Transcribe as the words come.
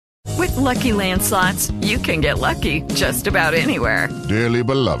With Lucky Land Slots, you can get lucky just about anywhere. Dearly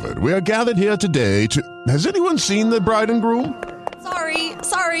beloved, we are gathered here today to... Has anyone seen the bride and groom?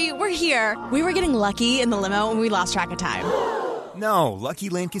 Sorry, we're here. We were getting lucky in the limo and we lost track of time. No, Lucky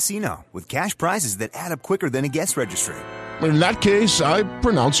Land Casino, with cash prizes that add up quicker than a guest registry. In that case, I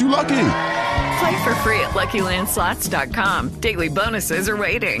pronounce you lucky. Play for free at LuckyLandSlots.com. Daily bonuses are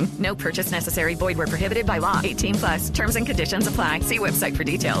waiting. No purchase necessary. Void where prohibited by law. 18+. Terms and conditions apply. See website for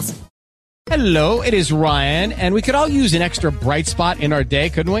details. Hello, it is Ryan, and we could all use an extra bright spot in our day,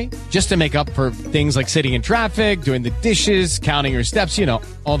 couldn't we? Just to make up for things like sitting in traffic, doing the dishes, counting your steps, you know,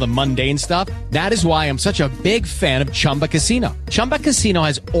 all the mundane stuff. That is why I'm such a big fan of Chumba Casino. Chumba Casino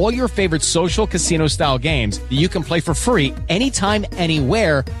has all your favorite social casino-style games that you can play for free anytime,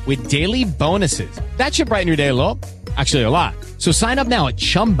 anywhere with daily bonuses. That should brighten your day a little. Actually, a lot. So sign up now at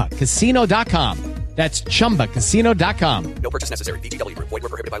ChumbaCasino.com. That's ChumbaCasino.com. No purchase necessary. VGW Group. Void where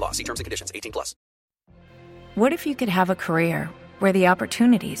prohibited by law. See terms and conditions. 18+. What if you could have a career where the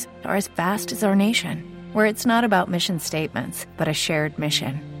opportunities are as vast as our nation, where it's not about mission statements, but a shared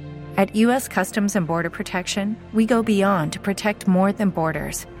mission? At U.S. Customs and Border Protection, we go beyond to protect more than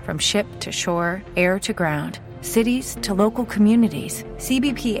borders. From ship to shore, air to ground, cities to local communities,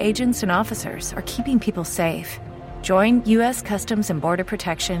 CBP agents and officers are keeping people safe. Join U.S. Customs and Border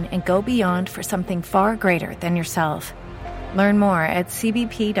Protection and go beyond for something far greater than yourself. Learn more at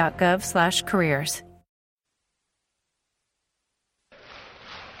cbp.gov/careers.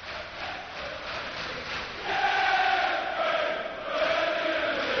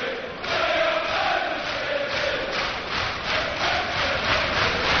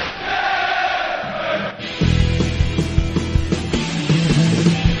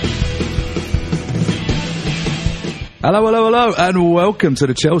 Hello, and welcome to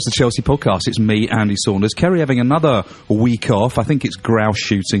the Chelsea podcast. It's me, Andy Saunders. Kerry having another week off. I think it's grouse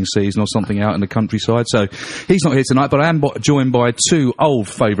shooting season or something out in the countryside, so he's not here tonight, but I am joined by two old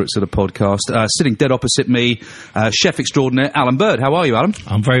favourites of the podcast. Sitting dead opposite me, chef extraordinaire, Alan Bird. How are you, Alan?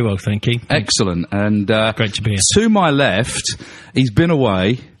 I'm very well, thank you. Excellent. And great to be here. To my left, he's been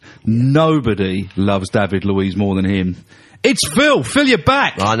away. Nobody loves David Luiz more than him. It's Phil. Phil, you're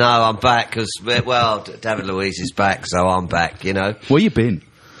back. I know, I'm back because, well, David Luiz is back, so I'm back, you know. Where you been?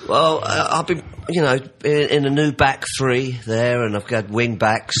 Well, I've been, you know, in a new back three there, and I've got wing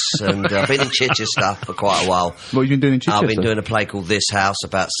backs, and I've been in Chichester for quite a while. What have you been doing in Chichester? I've been doing a play called This House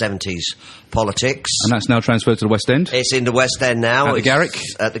about 70s politics. And that's now transferred to the West End? It's in the West End now. At the Garrick?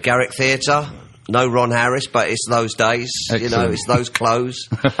 At the Garrick Theatre. No Ron Harris, but it's those days. Excellent. You know, it's those clothes.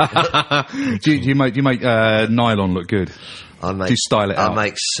 do you make nylon look good? Do you style it out? I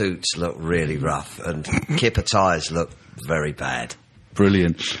make suits look really rough, and kipper ties look very bad.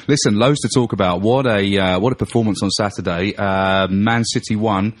 Brilliant. Listen, loads to talk about. What a performance on Saturday. Man City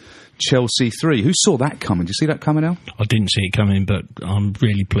 1, Chelsea 3. Who saw that coming? Did you see that coming, Al? I didn't see it coming, but I'm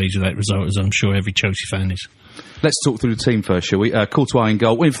really pleased with that result, as I'm sure every Chelsea fan is. Let's talk through the team first, shall we? Courtois in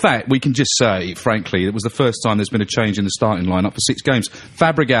goal. Well, in fact, we can just say, frankly, it was the first time there's been a change in the starting lineup for 6 games.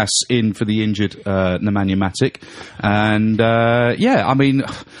 Fabregas in for the injured Nemanja Matic. And, I mean,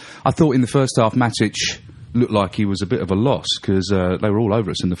 I thought in the first half Matic looked like he was a bit of a loss because they were all over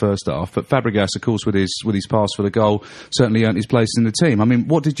us in the first half. But Fabregas, of course, with his pass for the goal, certainly earned his place in the team. I mean,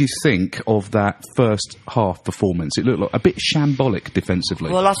 what did you think of that first half performance? It looked like a bit shambolic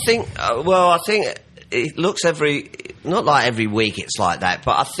defensively. Well, I think it looks not like every week it's like that,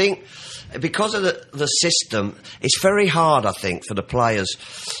 but I think because of the system, it's very hard, I think, for the players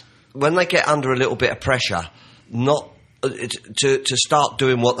when they get under a little bit of pressure, not to start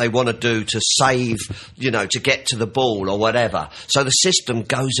doing what they want to do to save, you know, to get to the ball or whatever. So the system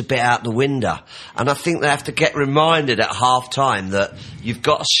goes a bit out the window. And I think they have to get reminded at half-time that you've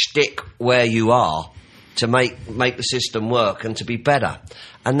got to stick where you are to make the system work and to be better.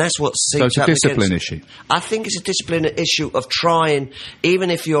 And that's what seems So it's a discipline issue? I think it's a discipline issue of trying, even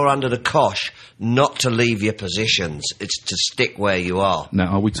if you're under the cosh, not to leave your positions. It's to stick where you are.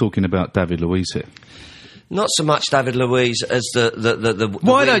 Now, are we talking about David Luiz here? Not so much David Luiz as the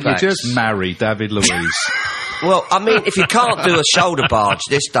Why don't you just marry David Luiz? Well, I mean, if you can't do a shoulder barge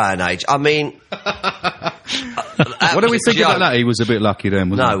this day and age, I mean... What do we think about that? He was a bit lucky then,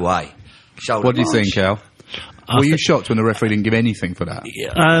 wasn't he? No way. Shoulder What do you barge. think, Al? Were you shocked when the referee didn't give anything for that?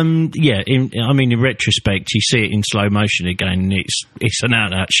 In retrospect, you see it in slow motion again, and it's an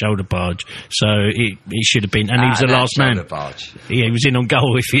out-and-out shoulder barge, so it should have been, and he was the last man. Barge. Yeah, he was in on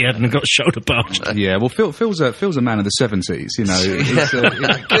goal if he hadn't got shoulder barged. Yeah, well, Phil's a man of the 70s, you know.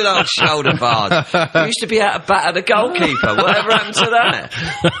 Good old shoulder barge. He used to be out of bat of the goalkeeper. Whatever happened to that?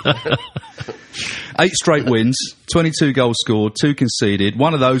 8 straight wins, 22 goals scored, 2 conceded.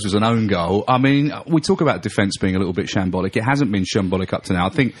 One of those was an own goal. I mean, we talk about defence being a little bit shambolic. It hasn't been shambolic up to now. I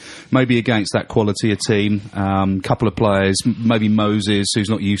think maybe against that quality of team, couple of players, maybe Moses, who's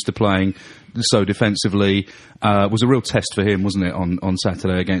not used to playing so defensively, was a real test for him, wasn't it, on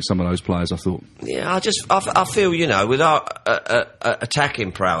Saturday against some of those players, I thought. Yeah, I feel, you know, with our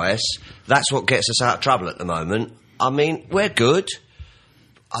attacking prowess, that's what gets us out of trouble at the moment. I mean, we're good.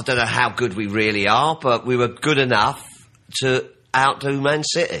 I don't know how good we really are, but we were good enough to outdo Man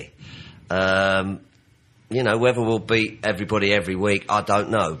City. You know, whether we'll beat everybody every week, I don't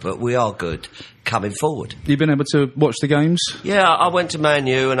know, but we are good coming forward. You've been able to watch the games? Yeah, I went to Man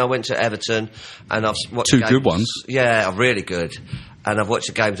U and I went to Everton, and I've watched 2 games. good ones. Yeah, really good. And I've watched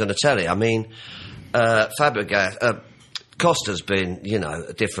the games on the telly. I mean, Fabregas, Costa's been, you know,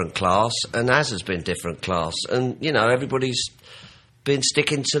 a different class, and Az has been different class, and, you know, everybody's been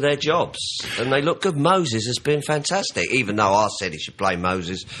sticking to their jobs, and they look good. Moses has been fantastic, even though I said he should play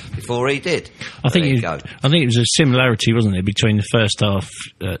Moses before he did. I think it was a similarity, wasn't it, between the first half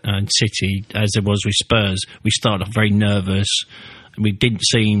and City as there was with Spurs. We started off very nervous. We didn't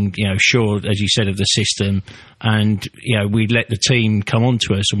seem, you know, sure, as you said, of the system, and, you know, we let the team come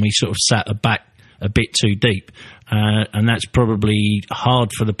onto us, and we sort of sat back a bit too deep, and that's probably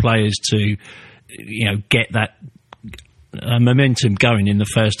hard for the players to, you know, get that momentum going in the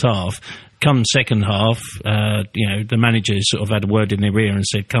first half. Come second half, you know, the managers sort of had a word in their ear and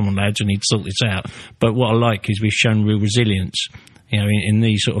said, "Come on, lads, we need to sort this out." But what I like is we've shown real resilience. You know, in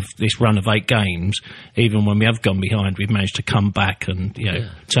these sort of this run of 8 games, even when we have gone behind, we've managed to come back and, you know,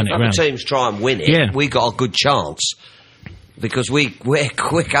 turn it around. Other teams try and win it. We got a good chance because we're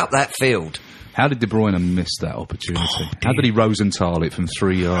quick up that field. How did De Bruyne miss that opportunity? How did he Rosenthal it from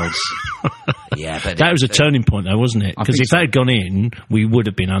 3 yards? Yeah, but that was a turning point, though, wasn't it? Because if that had gone in, we would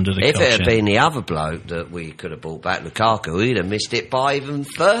have been under the. If it had been the other bloke that we could have brought back, Lukaku, he'd have missed it by even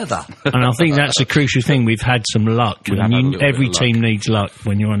further. And I think that's a crucial thing. We've had some luck. Every team needs luck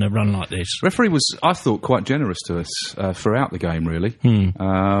when you're on a run like this. Referee was, I thought, quite generous to us throughout the game, really,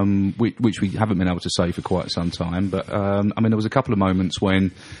 which we haven't been able to say for quite some time. But I mean, there was a couple of moments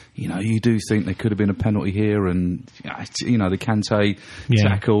when, you know, you do think there could have been a penalty here, and, you know, the Kante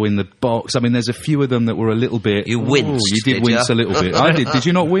tackle in the box. I mean, there's a few of them that were a little bit. You winced. You did wince a little bit. I did. Did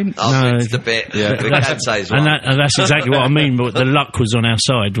you not wince? I winced a bit. Yeah, Kante's one. And that's exactly what I mean. But the luck was on our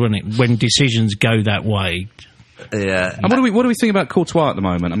side, wasn't it? When decisions go that way. Yeah. And what do we think about Courtois at the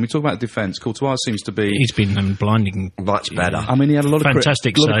moment? I mean, we talk about defence. Courtois seems to be. He's been blinding. Much better. I mean, he had a lot of of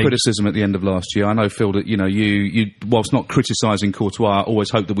criticism at the end of last year. I know, Phil, that, you know, you whilst not criticising Courtois, always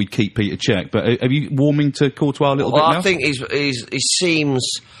hoped that we'd keep Peter Cech. But are you warming to Courtois a little bit now? I think he seems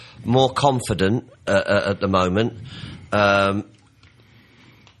more confident at the moment. I'm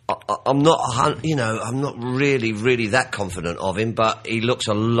not, you know, I'm not really that confident of him, but he looks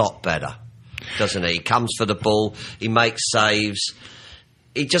a lot better, doesn't he? He comes for the ball, he makes saves.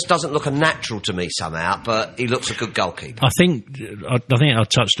 He just doesn't look unnatural to me somehow, but he looks a good goalkeeper. I think I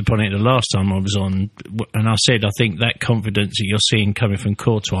touched upon it the last time I was on, and I said I think that confidence that you're seeing coming from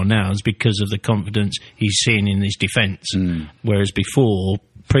Courtois now is because of the confidence he's seeing in his defence. Whereas before,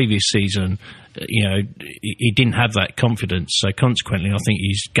 previous season, you know, he didn't have that confidence. So consequently, I think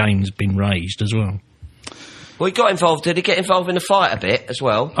his game's been raised as well. Well, he got involved. Did he get involved in the fight a bit as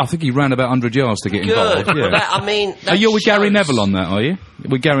well? I think he ran about 100 yards to get involved. Yeah. Well, I mean, are you with Gary Neville on that? Are you?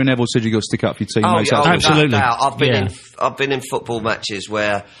 With Gary Neville said you got to stick up for your teammates. Absolutely. I've been in football matches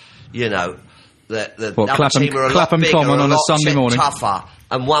where, you know, the other team are a lot Clapham bigger, Common on a Sunday morning, tougher,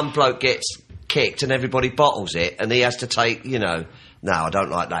 and one bloke gets kicked and everybody bottles it, and he has to take, you know. No, I don't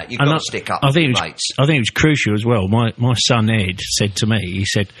like that. You've got to stick up for your mates. I think it was crucial as well. My son Ed said to me, he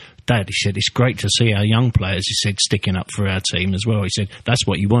said, "Dad," he said, "it's great to see our young players," he said, "sticking up for our team as well." He said, "That's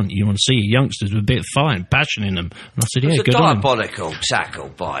what you want. You want to see your youngsters with a bit of fight and passion in them." And I said, "Yeah, good on him." It was a diabolical tackle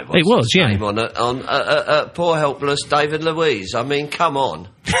by it was, yeah. On poor helpless David Luiz. I mean, come on.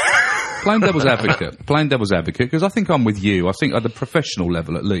 Playing devil's advocate, because I think I'm with you. I think at the professional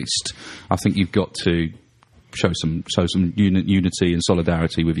level, at least, I think you've got to show some unity and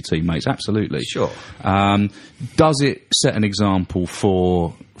solidarity with your teammates. Absolutely. Sure. Does it set an example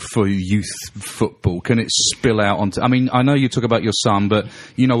for youth football? Can it spill out onto... I mean, I know you talk about your son, but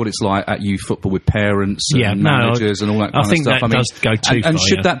you know what it's like at youth football with parents and managers and all that kind of stuff. I think that does go too far. And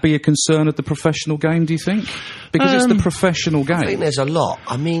should that be a concern of the professional game, do you think? Because it's the professional game. I think there's a lot.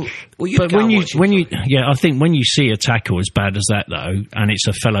 I mean... I think when you see a tackle as bad as that, though, and it's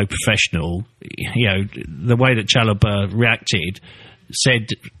a fellow professional, you know, the way that Chalobah reacted said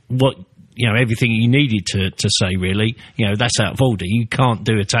what everything you needed to say, really. That's out of order. You can't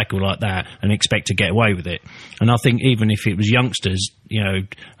do a tackle like that and expect to get away with it. And I think even if it was youngsters,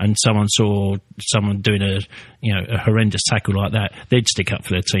 and someone saw someone doing a horrendous tackle like that, they'd stick up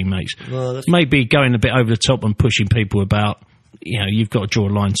for their teammates. Well, maybe going a bit over the top and pushing people about. You've got to draw a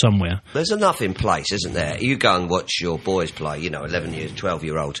line somewhere. There's enough in place, isn't there? You go and watch your boys play, 11 years,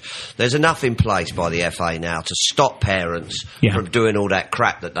 12-year-olds. There's enough in place by the FA now to stop parents from doing all that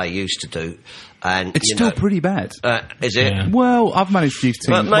crap that they used to do. And it's still pretty bad. Is it? Yeah. Well, I've managed youth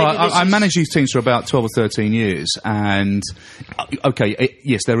teams. I managed youth teams for about 12 or 13 years, and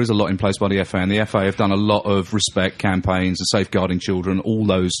yes, there is a lot in place by the FA, and the FA have done a lot of respect campaigns and safeguarding children, all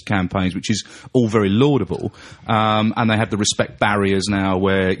those campaigns, which is all very laudable. And they have the respect barriers now,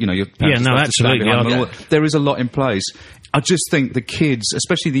 where your parents absolutely. There is a lot in place. I just think the kids,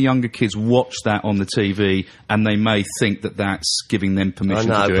 especially the younger kids, watch that on the TV, and they may think that that's giving them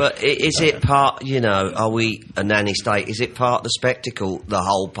permission to do it. But is it part, are we a nanny state? Is it part of the spectacle, the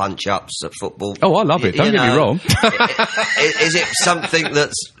whole punch-ups at football? Oh, I love it. Don't get me wrong. Is it something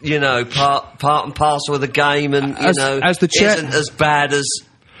that's, part and parcel of the game and, as the isn't as bad as...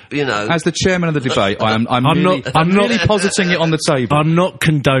 As the chairman of the debate, I'm really positing it on the table. I'm not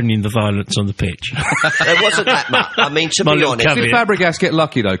condoning the violence on the pitch. There wasn't that much. I mean, to be honest. Did Fabregas get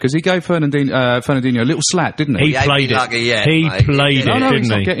lucky, though? Because he gave Fernandinho a little slap, didn't he? He played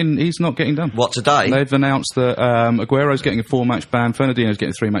it. He's not getting done. What, today? They've announced that Aguero's getting a 4-match ban, Fernandinho's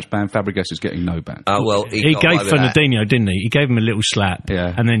getting a 3-match ban, Fabregas is getting no ban. Oh, well, he gave Fernandinho, didn't he? He gave him a little slap,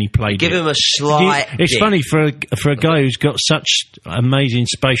 and then he played Give him a slight It's funny, for a guy who's got such amazing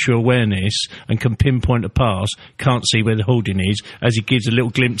spatial awareness and can pinpoint a pass, can't see where the holding is, as he gives a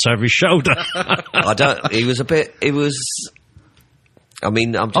little glimpse over his shoulder. I thought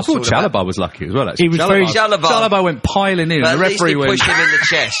Chalobah was lucky as well, actually. Chalobah went piling in, and the referee went... pushed him in the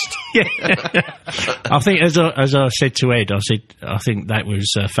chest. I think, as I said to Ed, I think that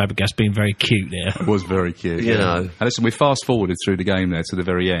was Fabregas being very cute there. It was very cute, And listen, we fast-forwarded through the game there to the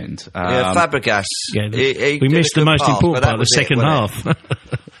very end. Fabregas. We missed the most important part, the second half.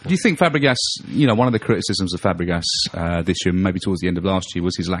 Do you think Fabregas, one of the criticisms of Fabregas this year, maybe towards the end of last year,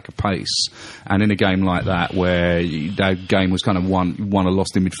 was his lack of pace? And in a game like that, where that game was kind of won or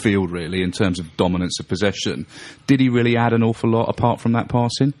lost in midfield, really, in terms of dominance of possession, did he really add an awful lot apart from that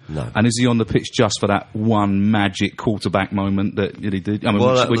passing? No. And is he on the pitch just for that one magic quarterback moment that he did? I mean,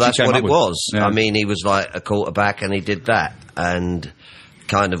 that's what it was. Yeah. I mean, he was like a quarterback and he did that, and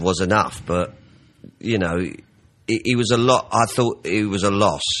kind of was enough, but, he was a lot. I thought he was a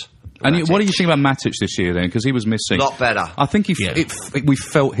loss. And what do you think about Matic this year, then? Because he was missing. A lot better. I think we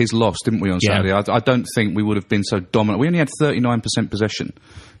felt his loss, didn't we, on Saturday? I don't think we would have been so dominant. We only had 39% possession.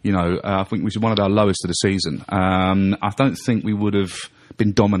 I think which is one of our lowest of the season. I don't think we would have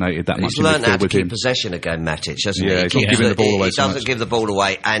been dominated that much. He's learned how to keep possession again, Matic, hasn't he? He's not giving the ball away. He doesn't give the ball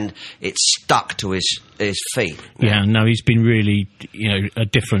away, and it's stuck to his feet. Yeah, no, he's been really, a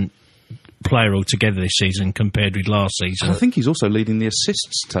different player altogether this season compared with last season. I think he's also leading the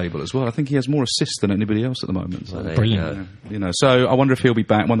assists table as well. I think he has more assists than anybody else at the moment. So. Brilliant. So I wonder if he'll be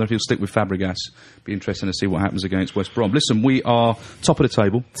back. I wonder if he'll stick with Fabregas. Be interesting to see what happens against West Brom. Listen, we are top of the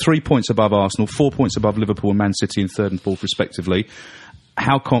table, 3 points above Arsenal, 4 points above Liverpool and Man City in third and fourth respectively.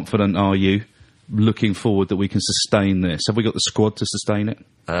 How confident are you looking forward that we can sustain this? Have we got the squad to sustain it?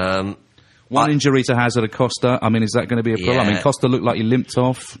 One injury to Hazard and Costa. I mean, is that going to be a problem? Yeah. I mean, Costa looked like he limped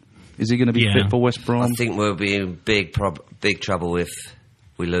off. Is he going to be fit for West Brom? I think we'll be in big trouble if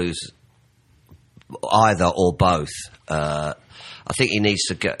we lose either or both. I think he needs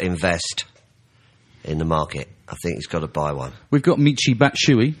to invest in the market. I think he's got to buy one. We've got Michi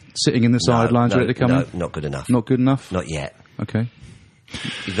Batshuayi sitting in the sidelines ready to come in. No, not good enough. Not good enough? Not yet. Okay.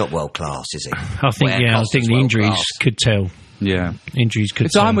 He's not world class, is he? I think the injuries could tell. Yeah, injuries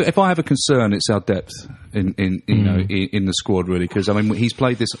could tell. If I have a concern, it's our depth in the squad, really, because I mean he's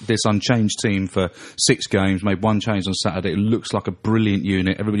played this unchanged team for 6 games, made one change on Saturday. It looks like a brilliant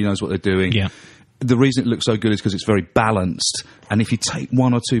unit. Everybody knows what they're doing. Yeah. The reason it looks so good is because it's very balanced. And if you take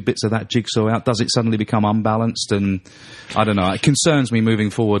 1 or 2 bits of that jigsaw out, does it suddenly become unbalanced? And I don't know. It concerns me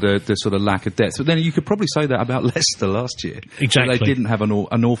moving forward, the sort of lack of depth. But then you could probably say that about Leicester last year. Exactly. They didn't have an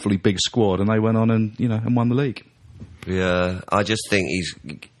awfully big squad, and they went on and won the league. Yeah, I just think he's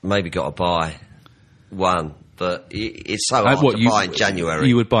maybe got to buy one, but it's so hard to buy in January.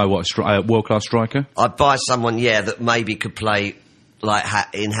 You would buy what, world-class striker? I'd buy someone, that maybe could play like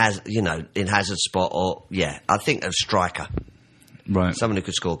in Hazard's spot, or I think a striker, right? Someone who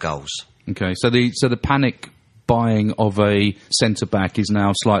could score goals. Okay, so the panic buying of a centre-back is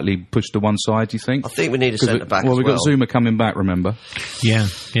now slightly pushed to one side, do you think? I think we need a centre-back Well, as we've got Zuma coming back, remember? Yeah,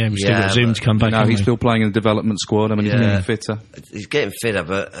 we've still got Zoom to come back. No, he's still playing in the development squad. I mean, he's getting fitter. He's getting fitter,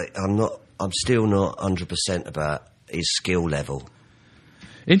 but I'm still not 100% about his skill level.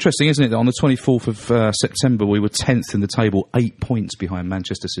 Interesting, isn't it, that on the 24th of September we were 10th in the table, 8 points behind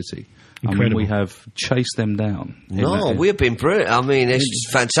Manchester City. Incredible. I mean, we have chased them down. No, we have been brilliant. I mean,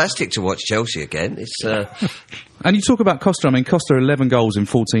 it's fantastic to watch Chelsea again. It's And you talk about Costa. I mean, Costa 11 goals in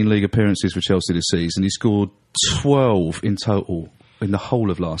 14 league appearances for Chelsea this season. He scored 12 in total in the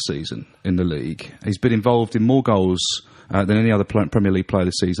whole of last season in the league. He's been involved in more goals than any other Premier League player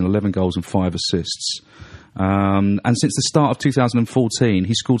this season, 11 goals and 5 assists. And since the start of 2014,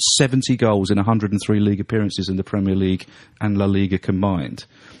 he scored 70 goals in 103 league appearances in the Premier League and La Liga combined.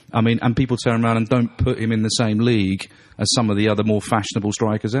 I mean, and people turn around and don't put him in the same league as some of the other more fashionable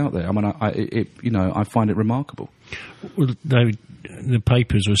strikers out there. I mean, I find it remarkable. Well, the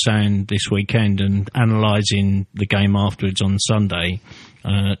papers were saying this weekend and analysing the game afterwards on Sunday,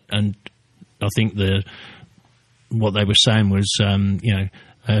 and I think what they were saying was,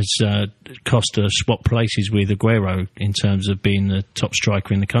 as Costa swapped places with Aguero in terms of being the top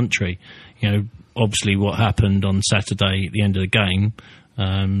striker in the country. Obviously what happened on Saturday at the end of the game,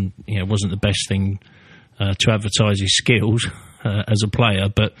 wasn't the best thing to advertise his skills as a player,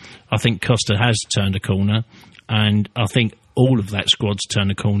 but I think Costa has turned a corner, and I think all of that squad's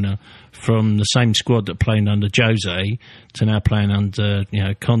turned a corner from the same squad that played under Jose to now playing under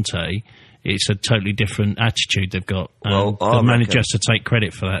Conte. It's a totally different attitude they've got. Well, the manager has to take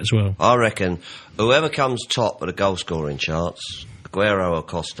credit for that as well. I reckon whoever comes top of the goal-scoring charts, Aguero or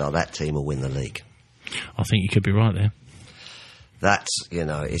Costa, that team will win the league. I think you could be right there. That's,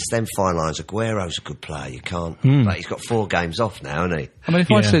 it's them fine lines. Aguero's a good player. You can't... But he's got 4 games off now, hasn't he? I mean,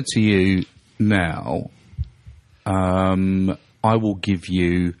 if I said to you now, I will give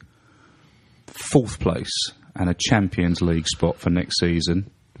you 4th place and a Champions League spot for next season,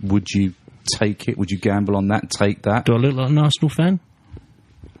 would you take it? Would you gamble on that, take that? Do I look like an Arsenal fan?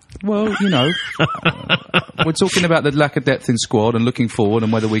 Well, we're talking about the lack of depth in squad and looking forward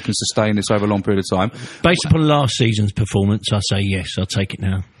and whether we can sustain this over a long period of time. Based upon last season's performance, I say yes, I'll take it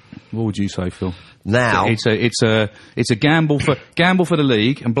now. What would you say, Phil? Now it's a gamble for the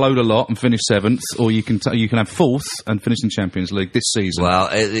league and blow the lot and finish 7th, or you can have 4th and finish in Champions League this season. Well,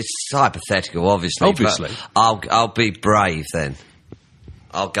 it's hypothetical, obviously. But I'll be brave then.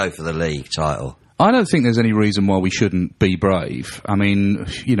 I'll go for the league title. I don't think there's any reason why we shouldn't be brave. I mean,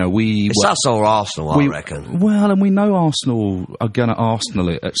 It's us or Arsenal, I reckon. Well, and we know Arsenal are going to Arsenal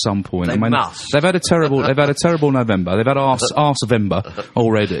it at some point. They must. They've had a terrible November. They've had Arse-November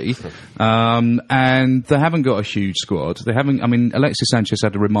already. And they haven't got a huge squad. They haven't. I mean, Alexis Sanchez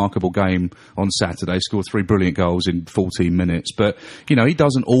had a remarkable game on Saturday, scored 3 brilliant goals in 14 minutes. But, he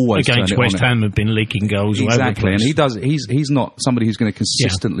doesn't always against turn it West on. Ham have been leaking goals. Exactly, and he's not somebody who's going to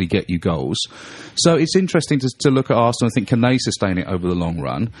consistently get you goals. So it's interesting to look at Arsenal and think, can they sustain it over the long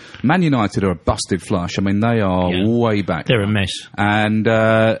run? Man United are a busted flush. I mean, they are way back. They're a mess. And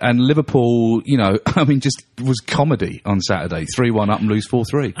Liverpool, just was comedy on Saturday. 3-1 up and lose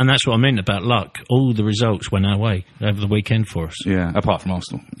 4-3. And that's what I meant about luck. All the results went our way over the weekend for us. Yeah, apart from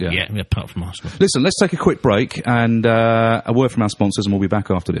Arsenal. Yeah, apart from Arsenal. Listen, let's take a quick break and a word from our sponsors, and we'll be back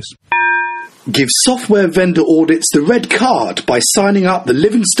after this. Give software vendor audits the red card by signing up the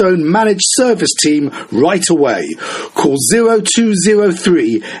Livingstone Managed Service Team right away. Call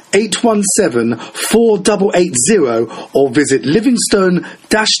 0203 817 4880 or visit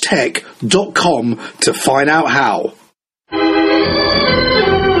livingstone-tech.com to find out how.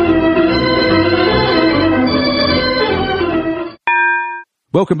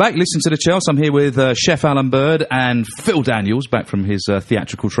 Welcome back. Listen to the Chelsea. I'm here with Chef Alan Bird and Phil Daniels, back from his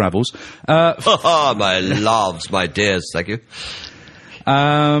theatrical travels. My loves, my dears, thank you.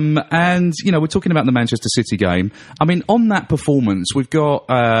 And, we're talking about the Manchester City game. I mean, on that performance, we've got,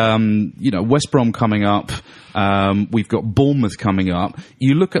 West Brom coming up. We've got Bournemouth coming up.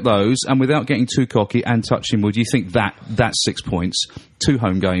 You look at those, and without getting too cocky and touching wood, you think that's 6 points. 2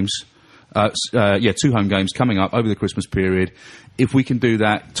 home games. 2 home games coming up over the Christmas period. If we can do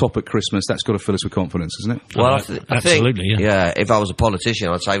that top at Christmas, that's got to fill us with confidence, isn't it? Well, absolutely, I think, if I was a politician,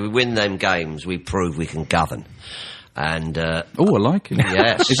 I'd say we win them games, we prove we can govern. And I like it.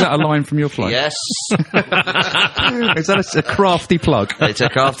 Yes. Is that a line from your play? Yes. Is that a crafty plug? It's a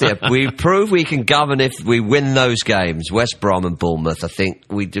crafty. We prove we can govern if we win those games. West Brom and Bournemouth, I think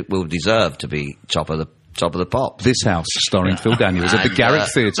we will deserve to be top of the top of the pops. This House, starring Phil Daniels at the Garrick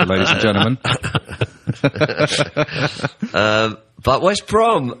Theatre, ladies and gentlemen. But West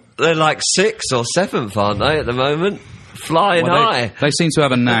Brom, they're like 6th or 7th, aren't they, at the moment? Flying high. They seem to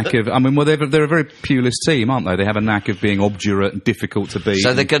have a knack of... I mean, they're a very pewless team, aren't they? They have a knack of being obdurate and difficult to beat.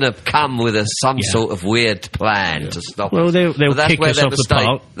 So they're going to come with some sort of weird plan to stop us. Well, they'll kick us off the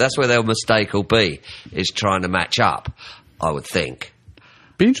park. That's where their mistake will be, is trying to match up, I would think.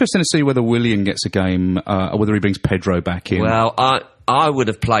 Be interesting to see whether Willian gets a game, or whether he brings Pedro back in. Well, I would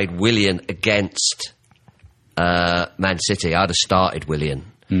have played Willian against Man City. I'd have started Willian.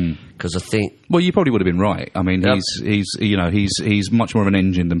 Because I think... Well, you probably would have been right. I mean, he's much more of an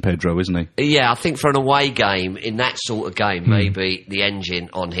engine than Pedro, isn't he? Yeah, I think for an away game, in that sort of game, maybe the engine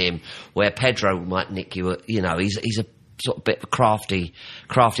on him, where Pedro might nick you, he's a sort of bit of a crafty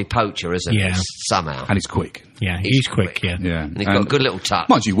poacher, isn't he? Somehow. And he's quick. Yeah, he's quick, yeah. And he's got a good little touch.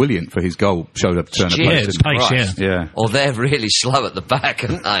 Mind you, Willian, for his goal, showed a turn of pace. Yeah. Or they're really slow at the back,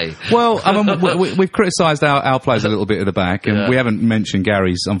 aren't they? Well, I mean, we've criticised our players a little bit at the back, and we haven't mentioned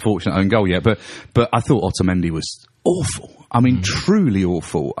Gary's unfortunate own goal yet, but I thought Otamendi was awful. I mean, truly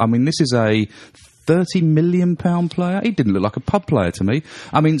awful. I mean, this is a £30 million player. He didn't look like a pub player to me.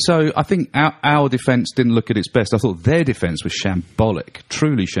 I mean, so I think our defence didn't look at its best. I thought their defence was shambolic,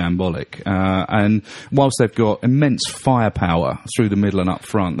 truly shambolic. And whilst they've got immense firepower through the middle and up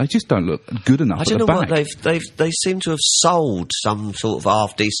front, they just don't look good enough at the back. They seem to have sold some sort of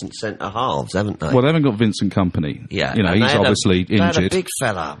half-decent centre-halves, haven't they? Well, they haven't got Vincent Kompany. Yeah. He's obviously injured. They had a big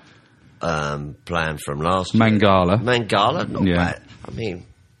fella plan from last year. Mangala, not bad. I mean...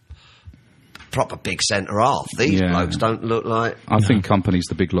 proper big centre-half. These blokes don't look like... I think Kompany's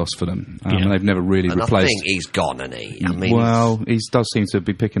the big loss for them. They've never really replaced... I think he's gone, isn't he? I mean, he does seem to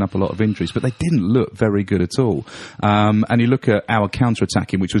be picking up a lot of injuries, but they didn't look very good at all. And you look at our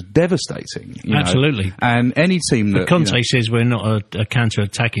counter-attacking, which was devastating. Absolutely. And any team that... But Conte says we're not a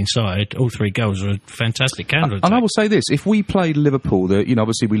counter-attacking side. All 3 goals are a fantastic counter-attack. And I will say this, if we played Liverpool,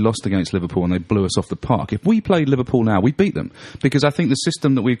 obviously we lost against Liverpool and they blew us off the park. If we played Liverpool now, we'd beat them. Because I think the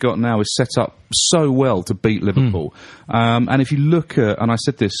system that we've got now is set up so well to beat Liverpool. And if you look at, and I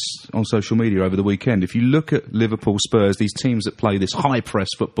said this on social media over the weekend, if you look at Liverpool, Spurs, these teams that play this high-press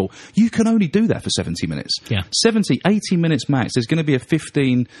football, you can only do that for 70 minutes. 70, 80 minutes max. There's going to be a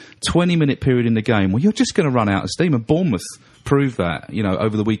 15, 20-minute period in the game where you're just going to run out of steam. And Bournemouth proved that,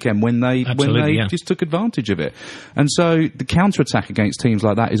 over the weekend when they just took advantage of it. And so the counter-attack against teams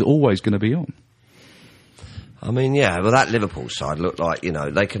like that is always going to be on. I mean, well, that Liverpool side looked like,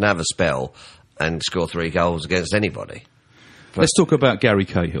 they can have a spell and score 3 goals against anybody. But let's talk about Gary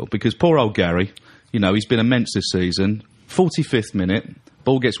Cahill, because poor old Gary, he's been immense this season. 45th minute,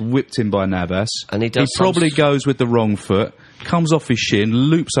 ball gets whipped in by Navas. And he probably goes with the wrong foot, comes off his shin,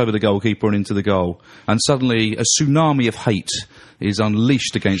 loops over the goalkeeper and into the goal. And suddenly a tsunami of hate is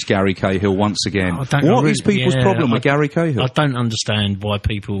unleashed against Gary Cahill once again. What is people's problem with Gary Cahill? I don't understand why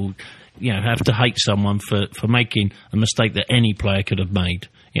people... have to hate someone for making a mistake that any player could have made.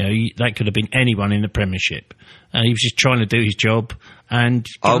 That could have been anyone in the Premiership. He was just trying to do his job and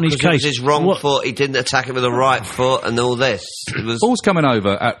on his case. It was his wrong foot. He didn't attack it with the right foot and all this. Ball's coming over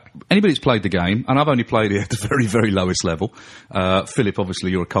at anybody that's played the game, and I've only played it at the very, very lowest level. Philip,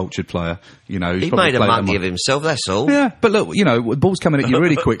 obviously, you're a cultured player. He made a monkey of himself, that's all. Yeah, but look, ball's coming at you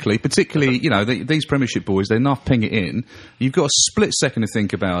really quickly, particularly, these Premiership boys, they enough ping it in. You've got a split second to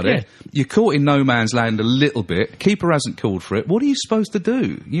think about it. You're caught in no man's land a little bit. Keeper hasn't called for it. What are you supposed to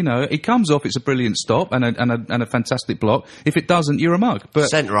do? It comes off, it's a brilliant stop and a fantastic block. If it doesn't, you're a mug. But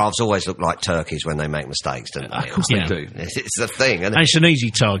centre-halves always look like turkeys when they make mistakes, don't they? Of course they do. It's the thing, isn't it? And it's an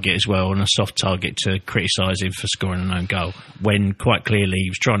easy target as well, and a soft target to criticise him for scoring an own goal, when quite clearly he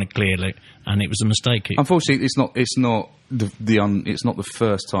was trying to clear it, and it was a mistake. Unfortunately, it's not the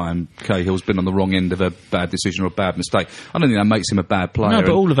first time Cahill's been on the wrong end of a bad decision or a bad mistake. I don't think that makes him a bad player. No,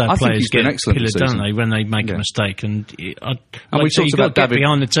 but all of our players get excellent pillars, don't they, when they make a mistake. And we talked about David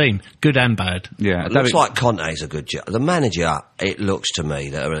behind the team, good and bad. Yeah, it looks like Conte's a good judge. The manager, it looks to me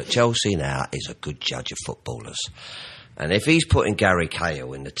that are at Chelsea now, is a good judge of footballers. And if he's putting Gary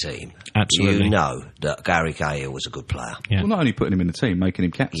Cahill in the team, absolutely, you know that Gary Cahill was a good player. Yeah. Well, not only putting him in the team, making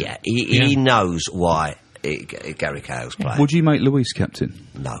him captain. Yeah, he knows why Gary Cahill's playing. Would you make Luis captain?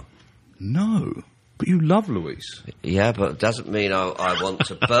 No. But you love Luis. Yeah, but it doesn't mean I want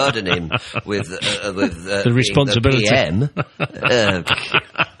to burden him with the responsibility. The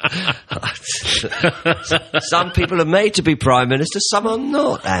PM. Some people are made to be Prime Minister, some are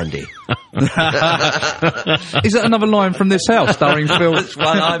not, Andy. Is that another line from This House, starring Phil? That's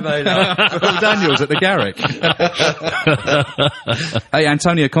one I made up. Phil Daniels at the Garrick. Hey,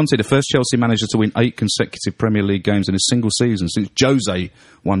 Antonio Conte, the first Chelsea manager to win 8 consecutive Premier League games in a single season since Jose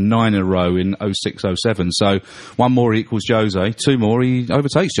won 9 in a row in 06-07. So 1 more equals Jose, 2 more he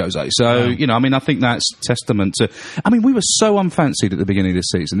overtakes Jose. So, you know, I mean, I think that's testament to... I mean, we were so unfancied at the beginning of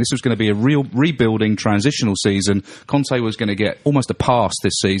this season. This was going to be a real rebuilding, transitional season. Conte was going to get almost a pass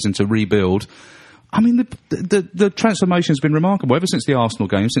this season to rebuild. I mean, the transformation has been remarkable. Ever since the Arsenal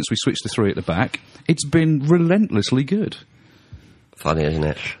game, since we switched to 3 at the back, it's been relentlessly good. Funny, isn't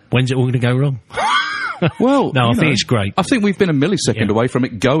it? When's it all going to go wrong? Well, no, I think it's great. I think we've been a millisecond away from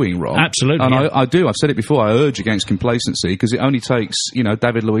it going wrong. Absolutely. And I do. I've said it before. I urge against complacency because it only takes, you know,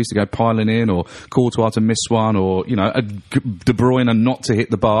 David Luiz to go piling in or Courtois to miss one or, you know, De Bruyne not to hit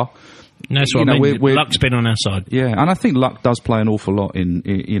the bar. No, that's what I mean. Luck's been on our side. Yeah, and I think luck does play an awful lot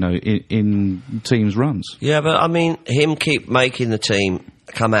in teams' runs. Yeah, but I mean, him keep making the team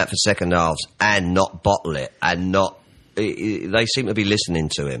come out for second halves and not bottle it and not... They seem to be listening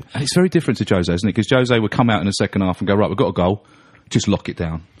to him. And it's very different to Jose, isn't it? Because Jose would come out in the second half and go, right, we've got a goal, just lock it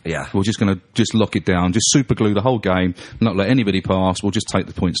down. Yeah. We're just going to just lock it down, just super glue the whole game, not let anybody pass, we'll just take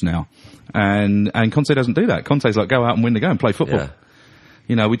the points now. And Conte doesn't do that. Conte's like, go out and win the game, play football. Yeah.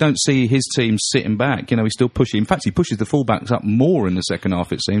 You know, we don't see his team sitting back. You know, he's still pushing. In fact, he pushes the fullbacks up more in the second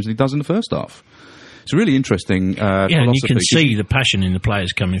half, it seems, than he does in the first half. It's a really interesting philosophy. And you can see the passion in the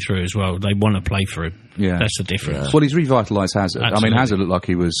players coming through as well. They want to play for him. Yeah. That's the difference. Yeah. Well, he's revitalised Hazard. Absolutely. I mean, Hazard looked like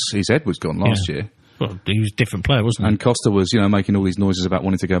his head was gone last year. Well, he was a different player, wasn't he? And Costa was, you know, making all these noises about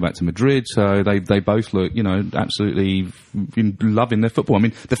wanting to go back to Madrid. So they both look, you know, absolutely loving their football. I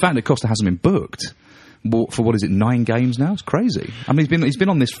mean, the fact that Costa hasn't been booked for what is it, 9 games now? It's crazy. I mean, he's been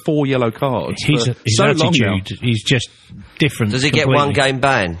on this 4 yellow cards. His so attitude, long now. He's just different. Does he get 1 game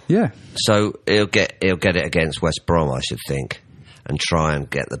ban? Yeah. So he'll get it against West Brom, I should think, and try and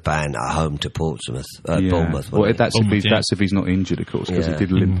get the ban at home to Bournemouth. Well, that's if he's not injured, of course, because he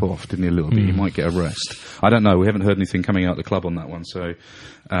did limp off, didn't he, a little bit? He might get a rest. I don't know. We haven't heard anything coming out of the club on that one, so...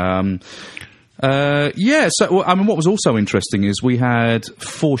 so, I mean, what was also interesting is we had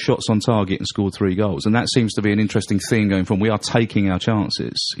 4 shots on target and scored 3 goals, and that seems to be an interesting thing going from. We are taking our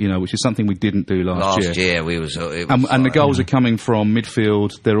chances, you know, which is something we didn't do last year. Last year, and the goals are coming from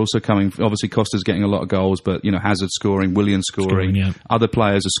midfield. They're also coming, obviously, Costa's getting a lot of goals, but, you know, Hazard scoring, Willian scoring, other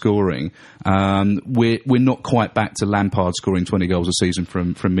players are scoring. We're not quite back to Lampard scoring 20 goals a season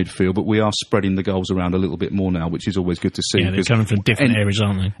from midfield, but we are spreading the goals around a little bit more now, which is always good to see. Yeah, they're coming from different areas,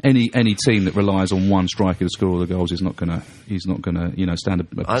 aren't they? Any team that relies on one striker to score all the goals is not going to, you know, stand a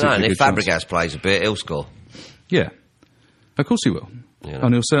I know, and if Fabregas chance. plays a bit, he'll score. Yeah, of course he will. You know.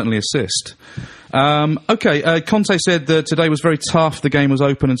 And he'll certainly assist. Conte said that today was very tough. The game was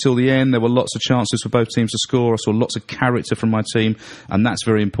open until the end. There were lots of chances for both teams to score. I saw lots of character from my team, and that's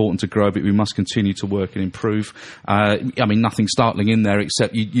very important to grow, but we must continue to work and improve. I mean, nothing startling in there,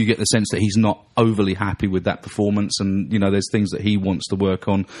 except you get the sense that he's not overly happy with that performance, and, you know, there's things that he wants to work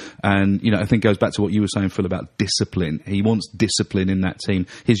on. And, you know, I think it goes back to what you were saying, Phil, about discipline. He wants discipline in that team.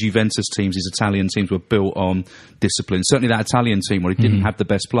 His Juventus teams, his Italian teams were built on discipline. Certainly that Italian team, where he didn't have the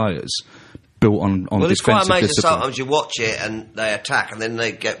best players, built on well, defensive it's quite amazing. discipline. Sometimes you watch it and they attack, and then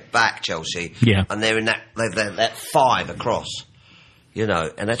they get back, Chelsea, and they're in that 5 across, you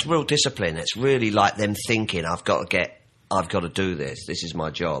know, and that's real discipline. It's really like them thinking, I've got to do this. This is my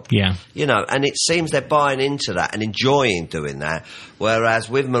job. Yeah, you know, and it seems they're buying into that and enjoying doing that. Whereas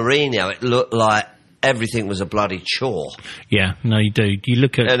with Mourinho, it looked like everything was a bloody chore. Yeah, no, you do. You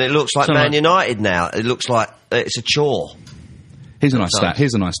look at, and it looks like Man United now. It looks like it's a chore. Here's a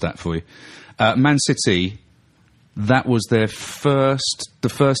nice stat for you. Man City, that was the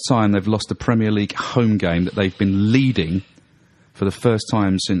first time they've lost a Premier League home game that they've been leading for the first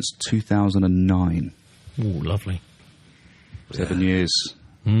time since 2009. Oh, lovely. 7 years.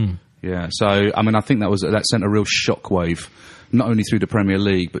 Yeah, so, I mean, I think that sent a real shockwave, not only through the Premier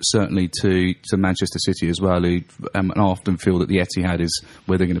League, but certainly to Manchester City as well, who I often feel that the Etihad is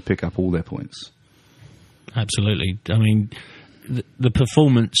where they're going to pick up all their points. Absolutely. I mean, the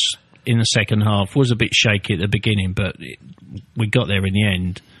performance in the second half was a bit shaky at the beginning, but we got there in the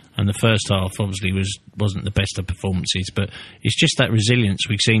end. And the first half obviously wasn't the best of performances, but it's just that resilience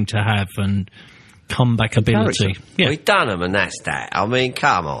we seem to have and comeback ability. Yeah. We've done them, and that's that. I mean,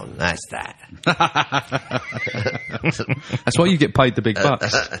 come on, that's that. That's why you get paid the big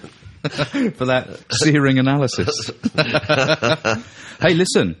bucks for that searing analysis. Hey,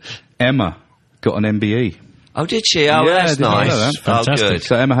 listen, Emma got an MBE. Oh, did she? Oh, that's nice. That. Fantastic. Good.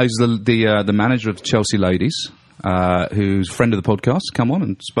 So Emma Hayes is the manager of the Chelsea ladies. who's a friend of the podcast, come on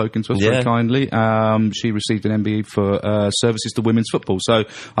and spoken to us very kindly. She received an MBE for services to women's football. So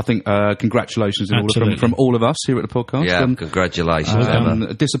I think congratulations from all of us here at the podcast. Yeah, congratulations, Emma.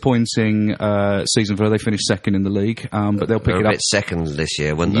 A disappointing season for her. They finished second in the league, but they'll pick it up. A bit second this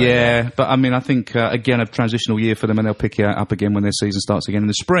year, weren't they? Yeah, but I mean, I think, again, a transitional year for them, and they'll pick it up again when their season starts again in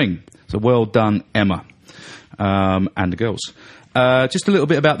the spring. So well done, Emma, and the girls. Just a little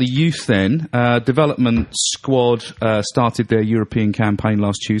bit about the youth then. Development squad started their European campaign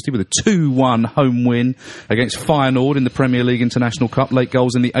last Tuesday with a 2-1 home win against Feyenoord in the Premier League International Cup. Late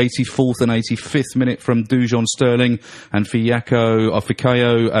goals in the 84th and 85th minute from Dujon Sterling and Fikayo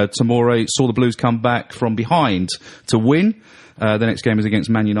Tomori saw the Blues come back from behind to win. The next game is against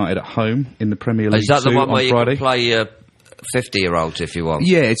Man United at home in the Premier League. Is that the one where Friday. You can play 50-year-olds if you want?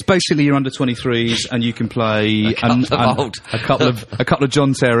 Yeah, it's basically your under-23s, and you can play a couple of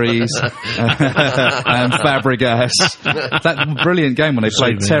John Terrys and Fabregas. That brilliant game when they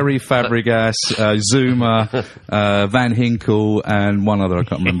played Terry, Fabregas, Zuma, Van Hinkel, and one other I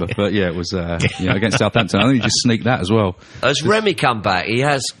can't remember. But yeah, it was against Southampton. I think he just sneaked that as well. Has Remy come back? He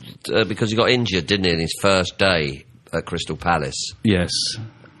has because he got injured, didn't he, in his first day at Crystal Palace? Yes,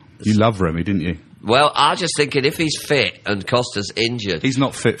 you love Remy, didn't you? Well, I'm just thinking if he's fit and Costa's injured... He's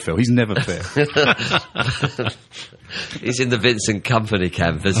not fit, Phil. He's never fit. He's in the Vincent Kompany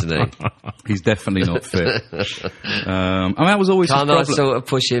camp, isn't he? He's definitely not fit. I mean, that was always his problem. Can't I sort of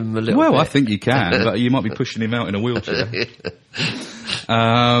push him a little bit? Well, I think you can, but you might be pushing him out in a wheelchair.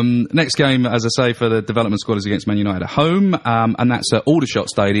 Next game, as I say, for the development squad is against Man United at home, and that's at Aldershot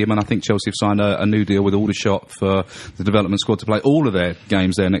Stadium, and I think Chelsea have signed a new deal with Aldershot for the development squad to play all of their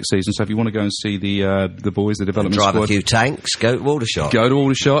games there next season. So if you want to go and see the boys, the development squad... Drive a few tanks, go to Aldershot. Go to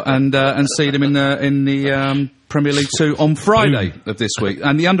Aldershot and see them in the Premier League 2 on Friday of this week.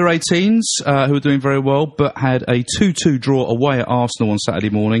 And the under-18s, who are doing very well, but had a 2-2 draw away at Arsenal on Saturday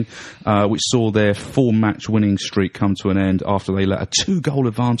morning, which saw their 4-match winning streak come to an end after they let a 2-goal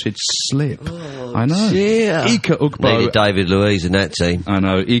advantage slip. Oh, I know. Dear. Ika Ugbo. Needed David Luiz in that team. I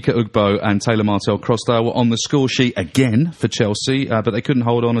know. Ika Ugbo and Taylor Martel-Crossdale were on the score sheet again for Chelsea, but they couldn't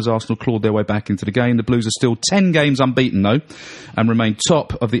hold on as Arsenal clawed their way back into the game. The Blues are still 10 games unbeaten, though, and remain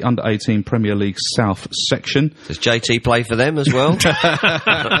top of the under-18 Premier League South section. Does JT play for them as well? Got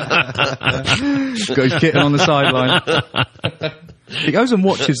his kitten on the sideline. He goes and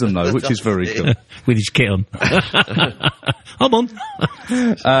watches them, though, which is very cool. With his kit on. I'm on.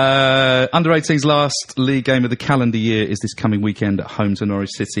 Under-18's last league game of the calendar year is this coming weekend at home to Norwich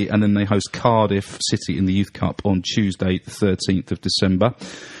City, and then they host Cardiff City in the Youth Cup on Tuesday, the 13th of December.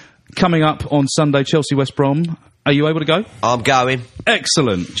 Coming up on Sunday, Chelsea-West Brom. Are you able to go? I'm going.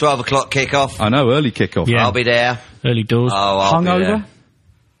 Excellent. 12 o'clock kick-off. I know, early kick-off. Yeah. I'll be there. Early doors. Oh, I'll Hungover? be there.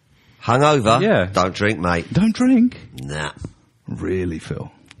 Hungover? Yeah. Don't drink, mate. Don't drink? Nah. Really,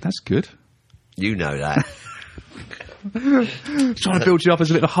 Phil? That's good. You know that. Trying to build you up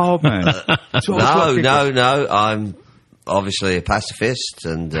as a little hard man. No. I'm obviously a pacifist,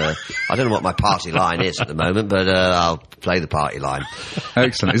 and I don't know what my party line is at the moment, but I'll play the party line.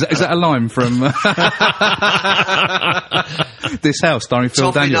 Excellent. Is that a line from This House, starring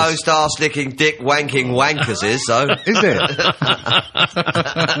Phil Daniels? Toffee-nosed, arse-licking, dick-wanking wankers is, so... Is it?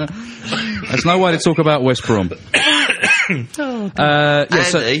 There's no way to talk about West Brom. Andy,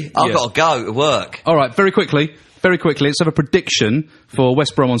 I've got to go to work. All right, very quickly, let's have a prediction for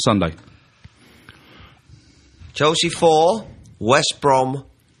West Brom on Sunday. Chelsea 4, West Brom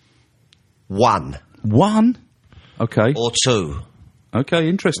 1. 1? Okay. Or 2. Okay,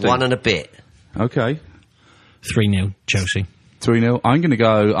 interesting. 1 and a bit. Okay. 3-0, Chelsea. 3-0. I'm going to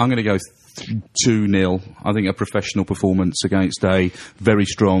go 2-0. I think a professional performance against a very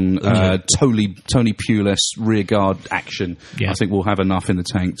strong Tony Pulis rearguard action. Yeah. I think we'll have enough in the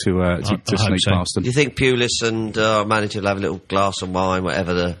tank to sneak past them. Do you think Pulis and our manager will have a little glass of wine,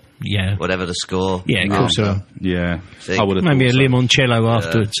 whatever the score? Yeah, of course so. Yeah. I would have maybe a limoncello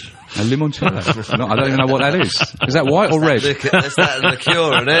afterwards. A limoncello? No, I don't even know what that is. Is that white or red? That's that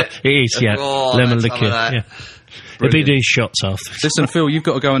liqueur, isn't it? It is, yeah. Lemon liqueur. Yeah. They'll be doing shots after. Listen, Phil, you've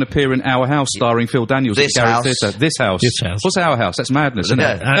got to go and appear in Our House starring Phil Daniels at Gary Theatre. This house. What's Our House? That's madness, isn't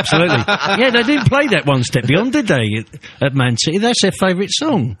it? Absolutely. Yeah, they didn't play that One Step Beyond, did they, at Man City? That's their favourite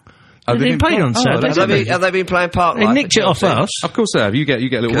song. They didn't play it on Saturday. Have they been playing Parklife? They nicked it off us. Of course they have. You get a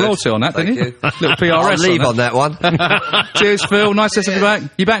little royalty on that, don't you? Little PRS I'll leave on that one. Cheers, Phil. Nice to have you back.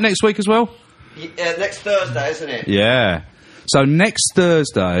 You back next week as well? Yeah, next Thursday, isn't it? Yeah. So next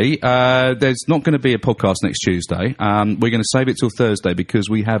Thursday, there's not going to be a podcast next Tuesday. We're going to save it till Thursday because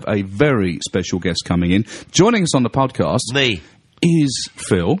we have a very special guest coming in. Joining us on the podcast... Me. is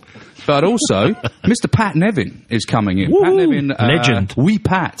Phil. But also, Mr. Pat Nevin is coming in. Woo! Pat Nevin, Legend. Wee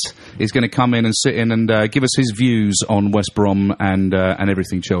Pat, is going to come in and sit in and give us his views on West Brom and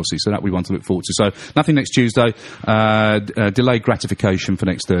everything Chelsea. So that we want to look forward to. So nothing next Tuesday. Delayed gratification for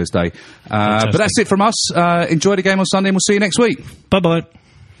next Thursday. But that's it from us. Enjoy the game on Sunday, and we'll see you next week. Bye-bye.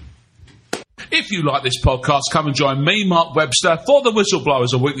 If you like this podcast, come and join me, Mark Webster, for The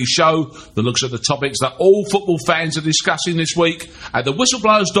Whistleblowers, a weekly show that looks at the topics that all football fans are discussing this week at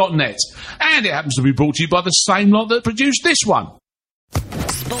thewhistleblowers.net. And it happens to be brought to you by the same lot that produced this one.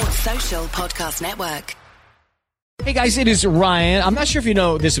 Sports Social Podcast Network. Hey guys, it is Ryan. I'm not sure if you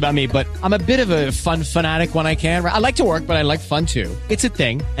know this about me, but I'm a bit of a fun fanatic when I can. I like to work, but I like fun too. It's a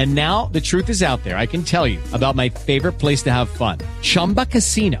thing. And now the truth is out there. I can tell you about my favorite place to have fun. Chumba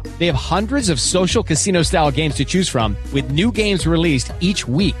Casino. They have hundreds of social casino style games to choose from with new games released each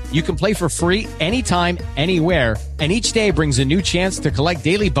week. You can play for free anytime, anywhere. And each day brings a new chance to collect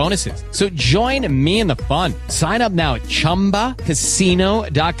daily bonuses. So join me in the fun. Sign up now at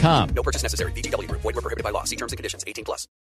ChumbaCasino.com. No purchase necessary. VGW Group. Void where prohibited by law. See terms and conditions. 18+.